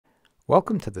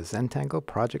Welcome to the Zentangle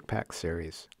Project Pack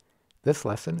series. This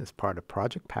lesson is part of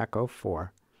Project Pack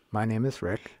 04. My name is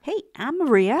Rick. Hey, I'm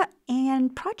Maria,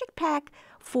 and Project Pack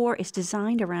 4 is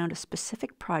designed around a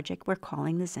specific project we're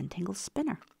calling the Zentangle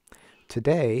Spinner.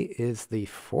 Today is the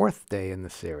fourth day in the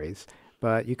series,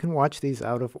 but you can watch these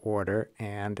out of order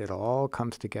and it all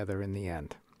comes together in the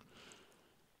end.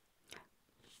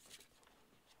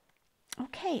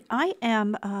 Okay, I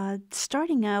am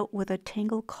starting out with a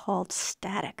tangle called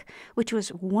Static, which was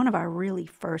one of our really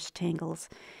first tangles.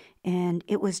 And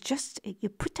it was just, you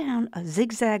put down a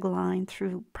zigzag line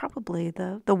through probably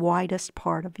the widest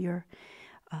part of your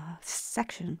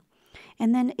section.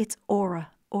 And then it's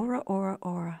aura, aura, aura,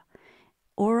 aura.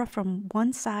 Aura from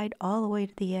one side all the way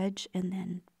to the edge, and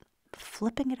then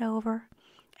flipping it over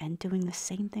and doing the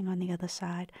same thing on the other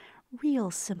side.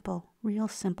 Real simple,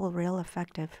 real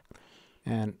effective.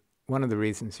 And one of the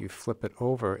reasons you flip it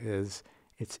over is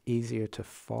it's easier to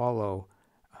follow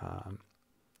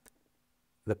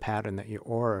the pattern that you're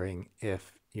auraing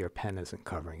if your pen isn't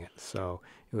covering it. So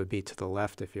it would be to the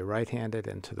left if you're right-handed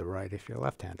and to the right if you're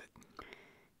left-handed.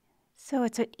 So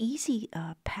it's an easy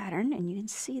pattern, and you can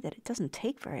see that it doesn't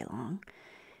take very long.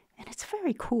 And it's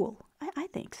very cool. I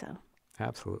think so.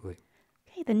 Absolutely.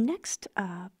 Okay, the next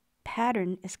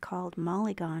pattern is called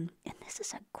molygon, and this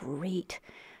is a great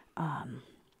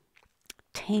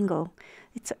tangle.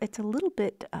 It's a little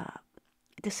bit,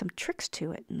 there's some tricks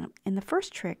to it. And the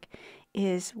first trick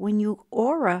is when you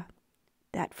aura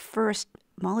that first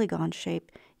molygon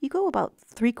shape, you go about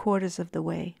 3/4 of the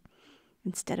way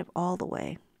instead of all the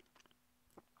way.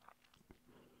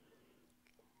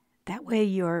 That way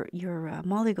your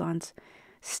molygons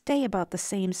stay about the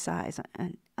same size,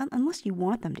 and unless you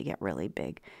want them to get really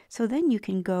big. So then you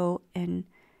can go and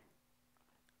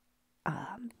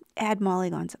add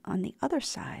molygons on the other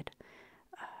side.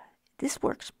 This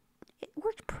works. It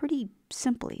works pretty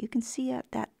simply. You can see at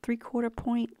that 3/4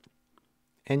 point.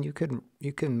 And you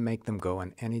can make them go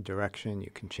in any direction.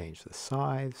 You can change the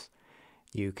size.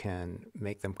 You can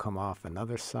make them come off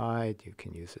another side. You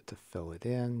can use it to fill it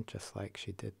in, just like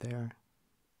she did there.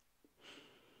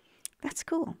 That's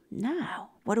cool.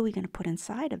 Now, what are we going to put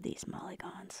inside of these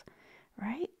molygons,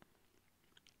 right?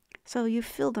 So you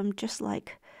fill them just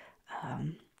like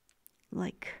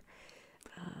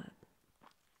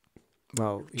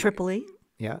Well, Tripoli.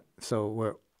 Yeah,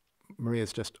 so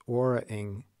Maria's just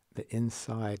auraing the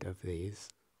inside of these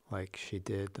like she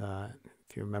did,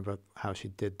 if you remember how she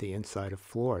did the inside of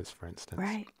floors, for instance.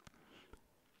 Right.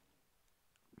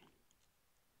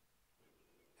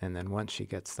 And then once she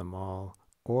gets them all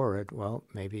auraed, well,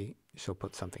 maybe she'll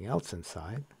put something else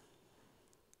inside.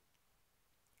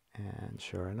 And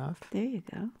sure enough. There you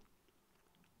go.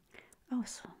 Oh,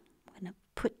 so I'm going to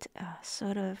put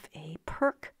sort of a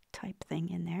perk type thing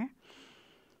in there.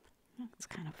 It's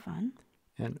kind of fun.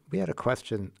 And we had a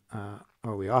question,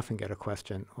 or we often get a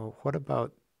question, well, what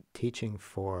about teaching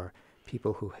for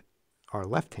people who are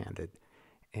left-handed?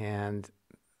 And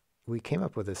we came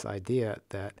up with this idea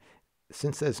that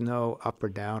since there's no up or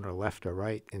down or left or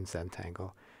right in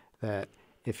Zentangle, that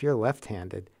if you're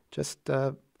left-handed, just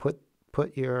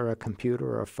put your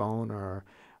computer or a phone or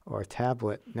a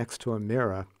tablet next to a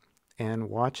mirror and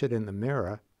watch it in the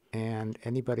mirror, and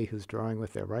anybody who's drawing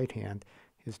with their right hand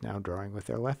is now drawing with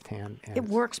their left hand. And it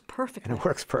works perfectly. And it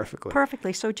works perfectly.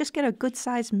 Perfectly. So just get a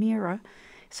good-sized mirror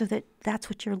so that that's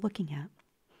what you're looking at.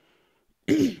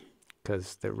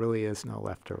 Because there really is no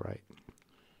left or right.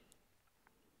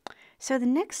 So the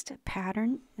next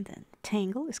pattern, the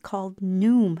tangle, is called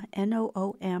noom,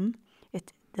 N-O-O-M.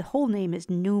 The whole name is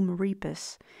Noom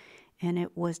Repus, and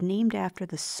it was named after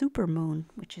the supermoon,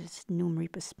 which is Noom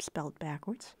Repus spelled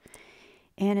backwards.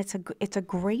 And it's a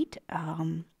great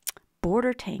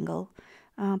border tangle,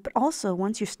 but also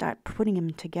once you start putting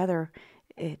them together,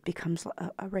 it becomes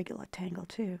a regular tangle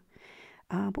too.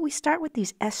 But we start with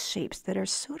these S shapes that are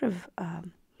sort of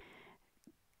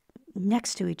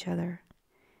next to each other,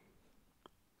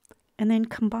 and then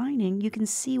combining. You can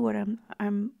see what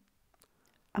I'm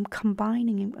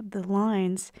combining the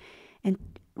lines, and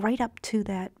right up to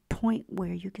that point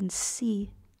where you can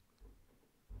see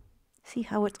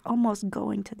how it's almost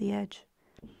going to the edge.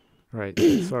 Right,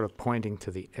 it's sort of pointing to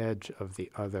the edge of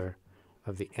the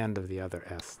end of the other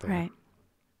S there. Right.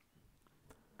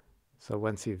 So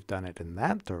once you've done it in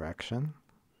that direction,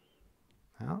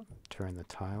 now turn the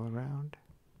tile around.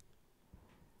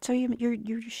 So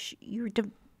you're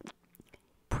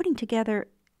putting together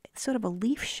sort of a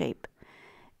leaf shape,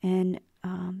 and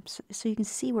so you can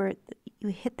see where you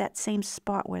hit that same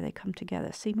spot where they come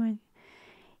together. See,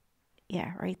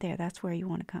 yeah, right there. That's where you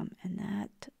want to come, and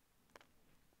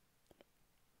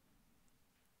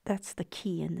That's the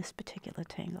key in this particular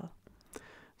tangle.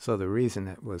 So the reason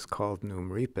it was called noom,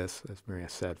 as Maria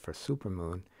said, for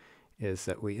supermoon, is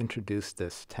that we introduced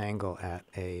this tangle at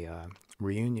a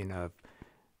reunion of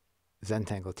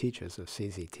Zentangle teachers, of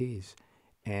CZTs,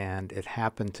 and it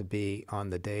happened to be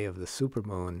on the day of the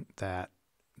supermoon that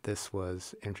this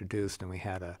was introduced, and we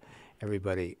had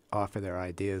everybody offer their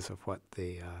ideas of what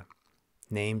the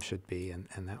name should be, and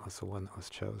that was the one that was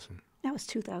chosen. That was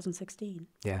 2016.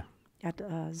 Yeah. At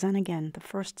Zenangle, the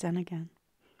first Zenangle.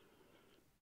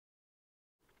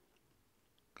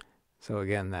 So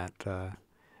again, that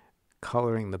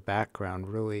coloring the background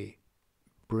really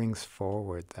brings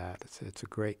forward that. It's a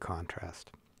great contrast.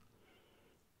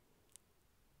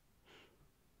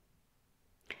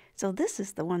 So this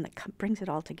is the one that brings it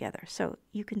all together. So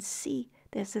you can see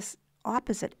there's this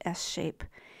opposite S shape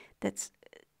that's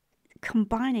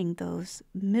combining those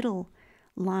middle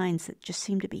lines that just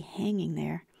seem to be hanging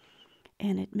there.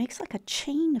 And it makes like a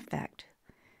chain effect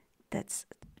that's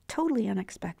totally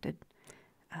unexpected.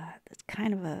 That's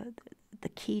kind of the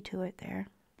key to it there.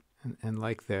 And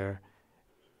like they're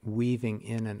weaving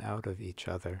in and out of each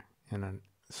other in a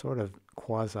sort of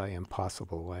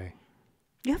quasi-impossible way.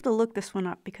 You have to look this one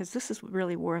up because this is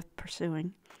really worth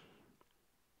pursuing.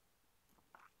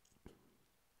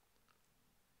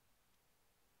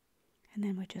 And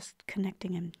then we're just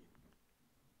connecting them.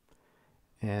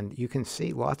 And you can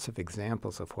see lots of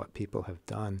examples of what people have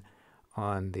done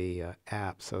on the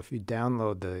app. So if you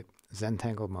download the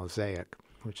Zentangle Mosaic,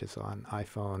 which is on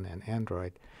iPhone and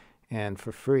Android, and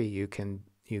for free you can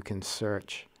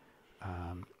search,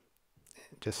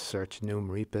 just search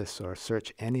noom or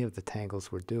search any of the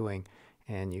tangles we're doing,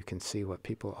 and you can see what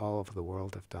people all over the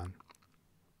world have done.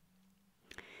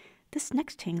 This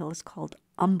next tangle is called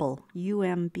umble,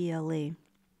 U-M-B-L-E.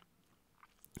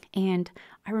 And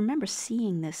I remember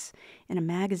seeing this in a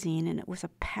magazine, and it was a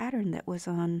pattern that was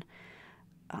on,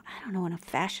 I don't know, in a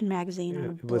fashion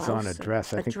magazine. It was on a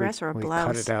dress. I think dress or a we blouse.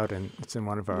 cut it out, and it's in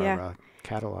one of our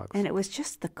catalogs. And it was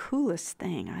just the coolest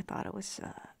thing. I thought it was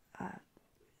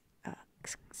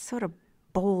sort of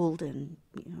bold and,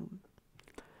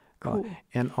 cool.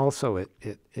 And also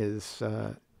it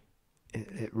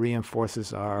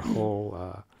reinforces our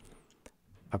whole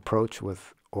approach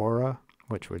with aura,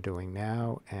 which we're doing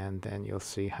now, and then you'll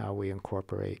see how we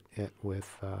incorporate it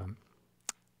with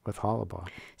Hollowball.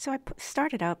 So I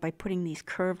started out by putting these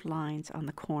curved lines on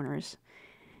the corners,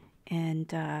 and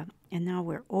now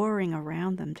we're oaring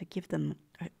around them to give them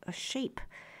a shape.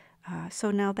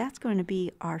 So now that's going to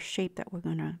be our shape that we're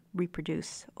going to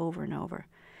reproduce over and over.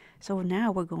 So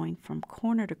now we're going from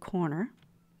corner to corner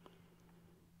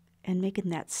and making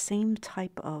that same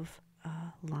type of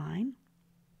line.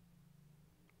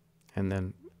 And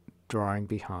then drawing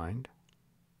behind.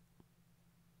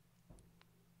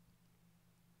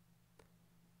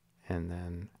 And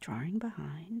then drawing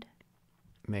behind.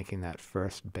 Making that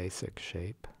first basic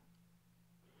shape.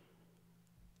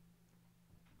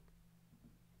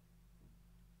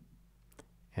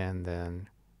 And then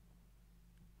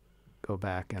go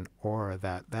back and aura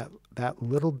that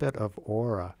little bit of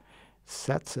aura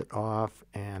sets it off,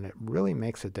 and it really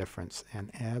makes a difference and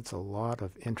adds a lot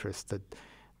of interest.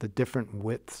 The different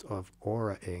widths of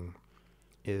aura-ing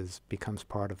becomes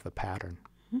part of the pattern.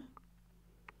 Mm-hmm.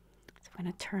 So we're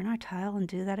going to turn our tile and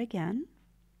do that again.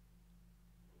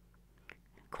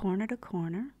 Corner to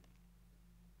corner.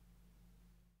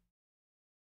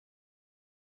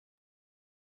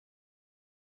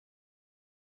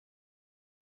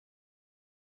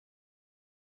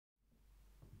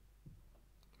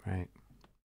 Right.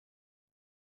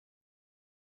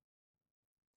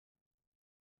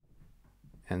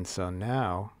 And so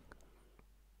now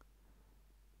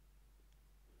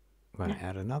we're going to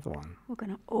add another one. We're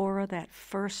going to aura that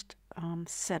first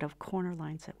set of corner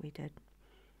lines that we did.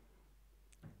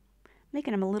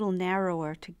 Making them a little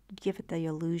narrower to give it the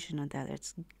illusion of that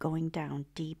it's going down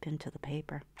deep into the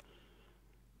paper.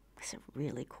 It's a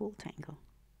really cool tangle.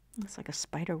 It's like a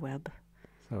spider web.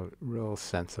 So real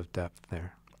sense of depth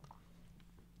there.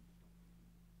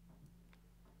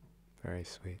 Very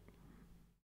sweet.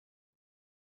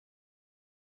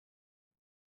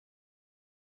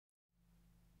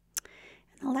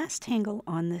 And the last tangle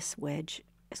on this wedge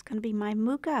is going to be my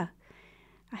mooka.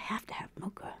 I have to have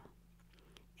mooka.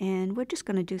 And we're just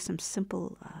going to do some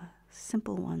simple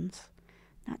ones,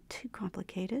 not too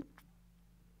complicated.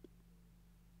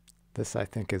 This, I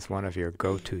think, is one of your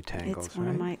go-to tangles, It's one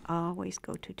of my always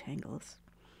go-to tangles.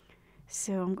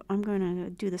 So I'm going to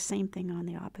do the same thing on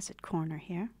the opposite corner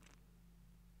here.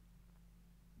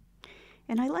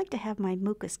 And I like to have my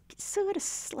mookas sort of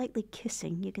slightly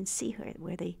kissing. You can see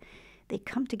where they they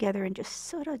come together and just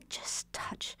sort of just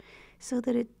touch, so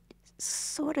that it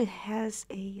sort of has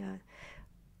a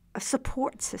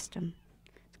support system.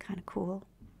 It's kind of cool.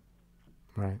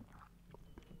 Right.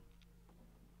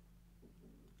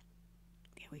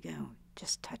 Here we go,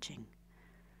 just touching.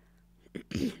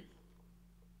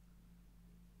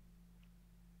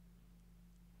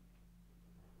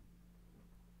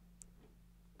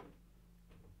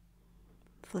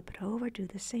 Flip it over, do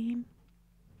the same.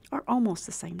 Or almost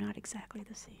the same, not exactly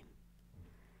the same.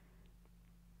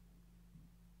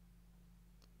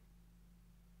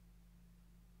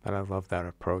 But I love that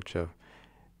approach of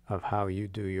how you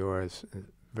do yours.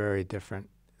 Very different.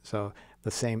 So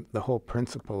the whole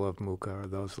principle of mooka, or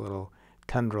those little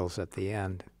tendrils at the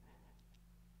end,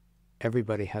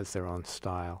 everybody has their own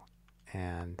style.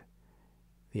 And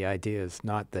the idea is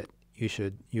not that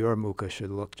your mooka should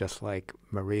look just like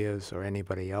Maria's or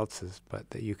anybody else's, but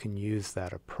that you can use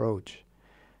that approach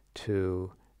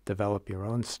to develop your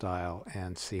own style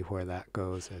and see where that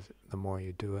goes the more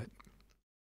you do it.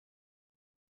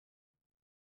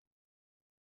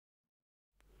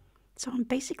 So I'm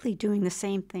basically doing the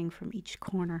same thing from each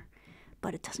corner,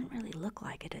 but it doesn't really look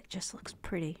like it. It just looks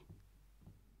pretty.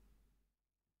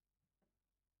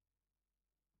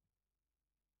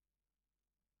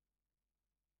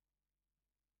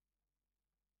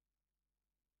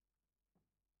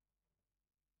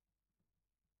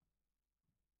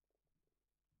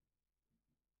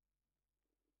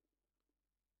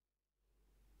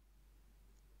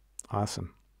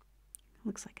 Awesome.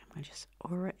 Looks like I'm going to just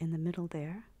aura in the middle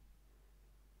there.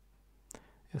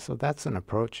 Yeah, so that's an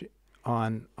approach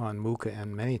on mooka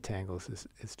and many tangles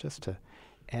is just to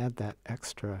add that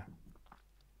extra.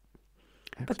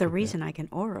 But the reason I can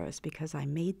aura is because I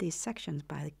made these sections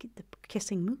by the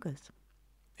kissing mookas.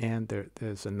 And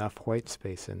there's enough white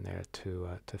space in there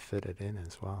to fit it in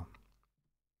as well.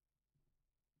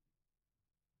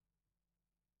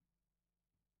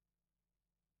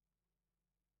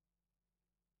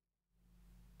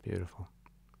 Beautiful.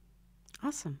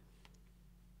 Awesome.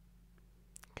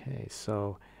 Okay,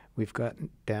 so we've gotten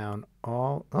down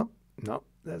all. Oh no,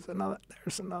 there's another.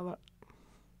 There's another.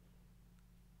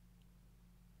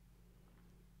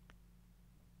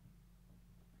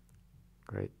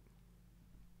 Great.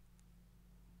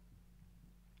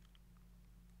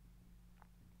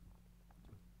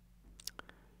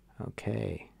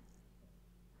 Okay.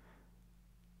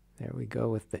 There we go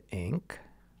with the ink.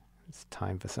 It's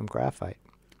time for some graphite.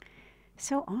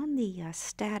 So on the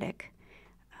static,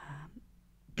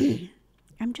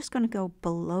 I'm just going to go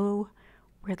below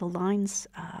where the lines,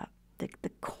 the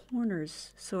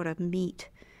corners sort of meet.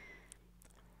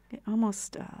 It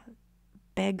almost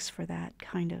begs for that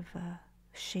kind of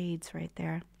shades right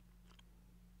there.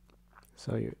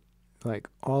 So you like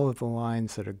all of the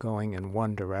lines that are going in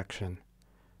one direction.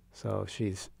 So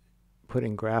she's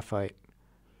putting graphite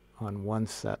on one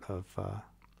set of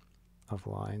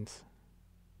lines.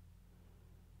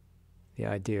 The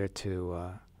idea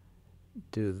to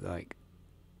do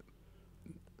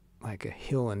like a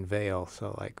hill and vale,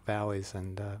 so like valleys,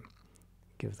 and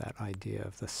give that idea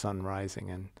of the sun rising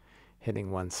and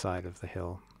hitting one side of the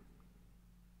hill.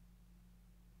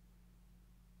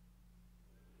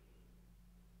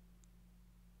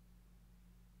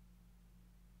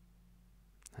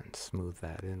 And smooth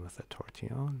that in with a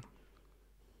tortillon.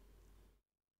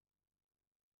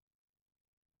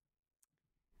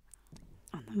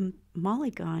 On the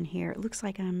molygon here, it looks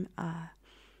like I'm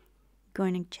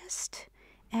going to just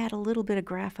add a little bit of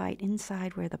graphite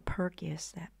inside where the perk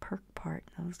is, that perk part,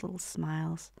 those little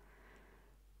smiles.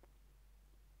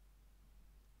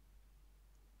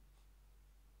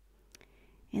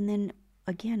 And then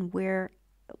again, where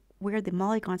the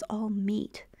molygons all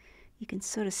meet, you can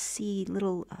sort of see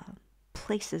little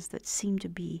places that seem to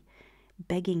be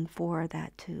begging for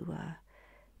that to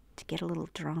get a little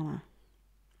drama.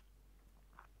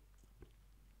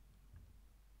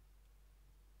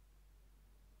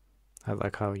 I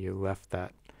like how you left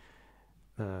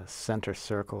the center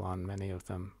circle on many of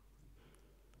them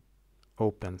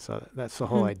open. So that's the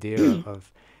whole idea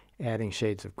of adding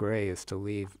shades of gray, is to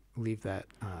leave that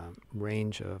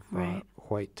range of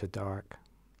white to dark.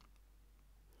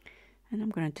 And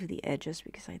I'm going to do the edges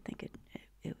because I think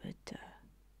it would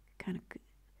kind of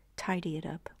tidy it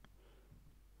up.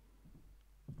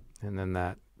 And then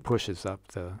that pushes up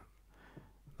the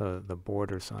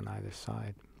borders on either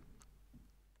side.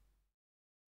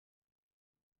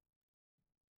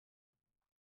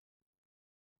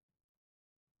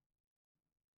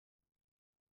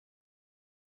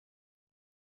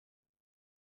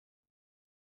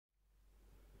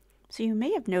 So you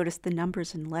may have noticed the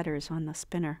numbers and letters on the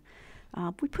spinner.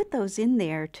 We put those in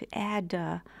there to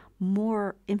add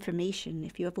more information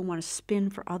if you ever want to spin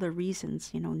for other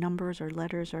reasons, numbers or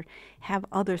letters, or have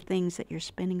other things that you're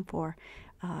spinning for.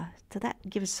 So that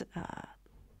gives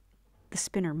the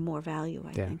spinner more value,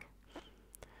 I think.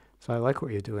 So I like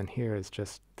what you're doing here is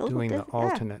just The doing the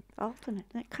alternate. Yeah, alternate.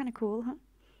 That kind of cool, huh?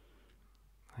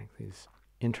 Like these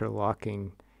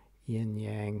interlocking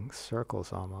yin-yang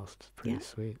circles almost. It's pretty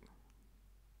sweet.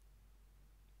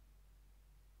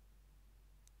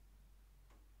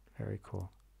 Very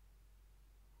cool.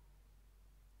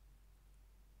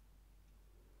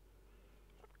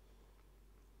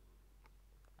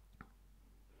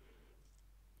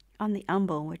 On the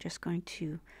umble, we're just going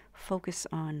to focus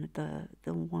on the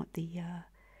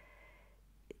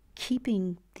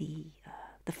keeping the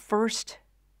first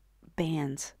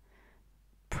bands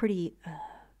pretty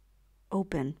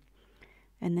open,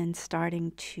 and then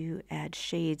starting to add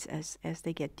shades as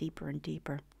they get deeper and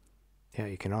deeper. Yeah,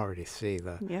 you can already see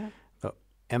the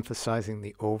emphasizing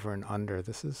the over and under.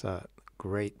 This is a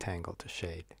great tangle to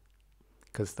shade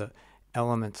because the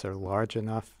elements are large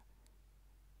enough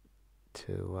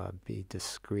to be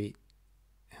discrete,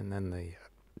 and then the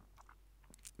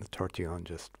tortillon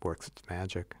just works its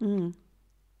magic.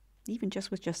 Even just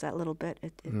with just that little bit,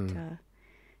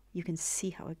 you can see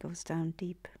how it goes down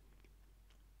deep.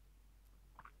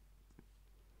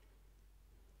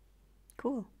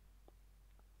 Cool.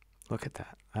 Look at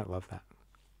that. I love that.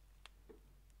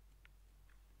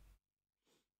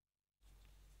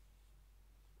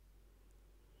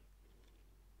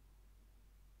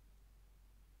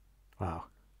 Wow.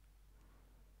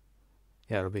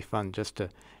 Yeah, it'll be fun just to,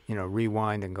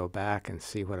 rewind and go back and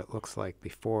see what it looks like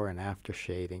before and after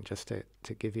shading, just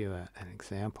to give you an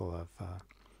example of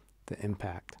the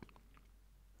impact.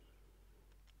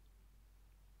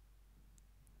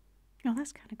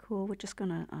 That's kind of cool. We're just going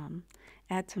to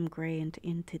add some gray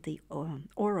into the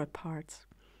aura parts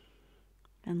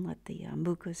and let the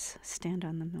mookas stand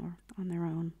on them on their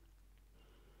own.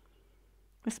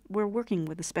 We're working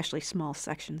with especially small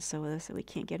sections, so we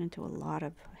can't get into a lot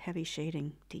of heavy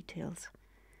shading details.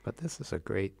 But this is a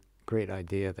great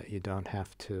idea that you don't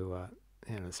have to,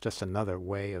 it's just another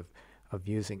way of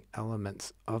using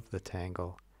elements of the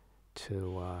tangle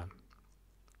to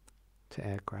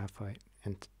add graphite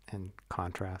and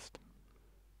contrast.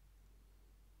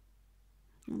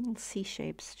 Little C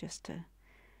shapes just to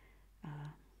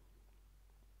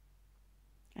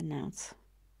announce.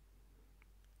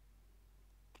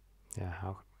 Yeah,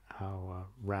 how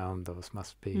round those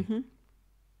must be. Mm-hmm.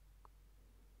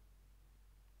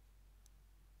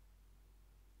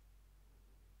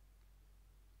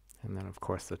 And then, of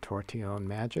course, the tortillon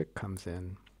magic comes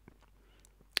in.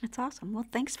 That's awesome. Well,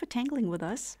 thanks for tangling with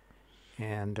us.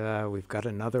 And we've got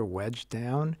another wedge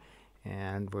down,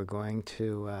 and we're going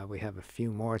to, we have a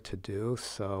few more to do,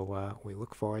 so we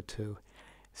look forward to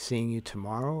seeing you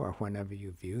tomorrow or whenever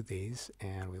you view these,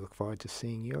 and we look forward to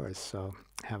seeing yours. So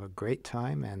have a great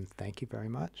time, and thank you very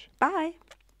much. Bye.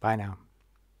 Bye now.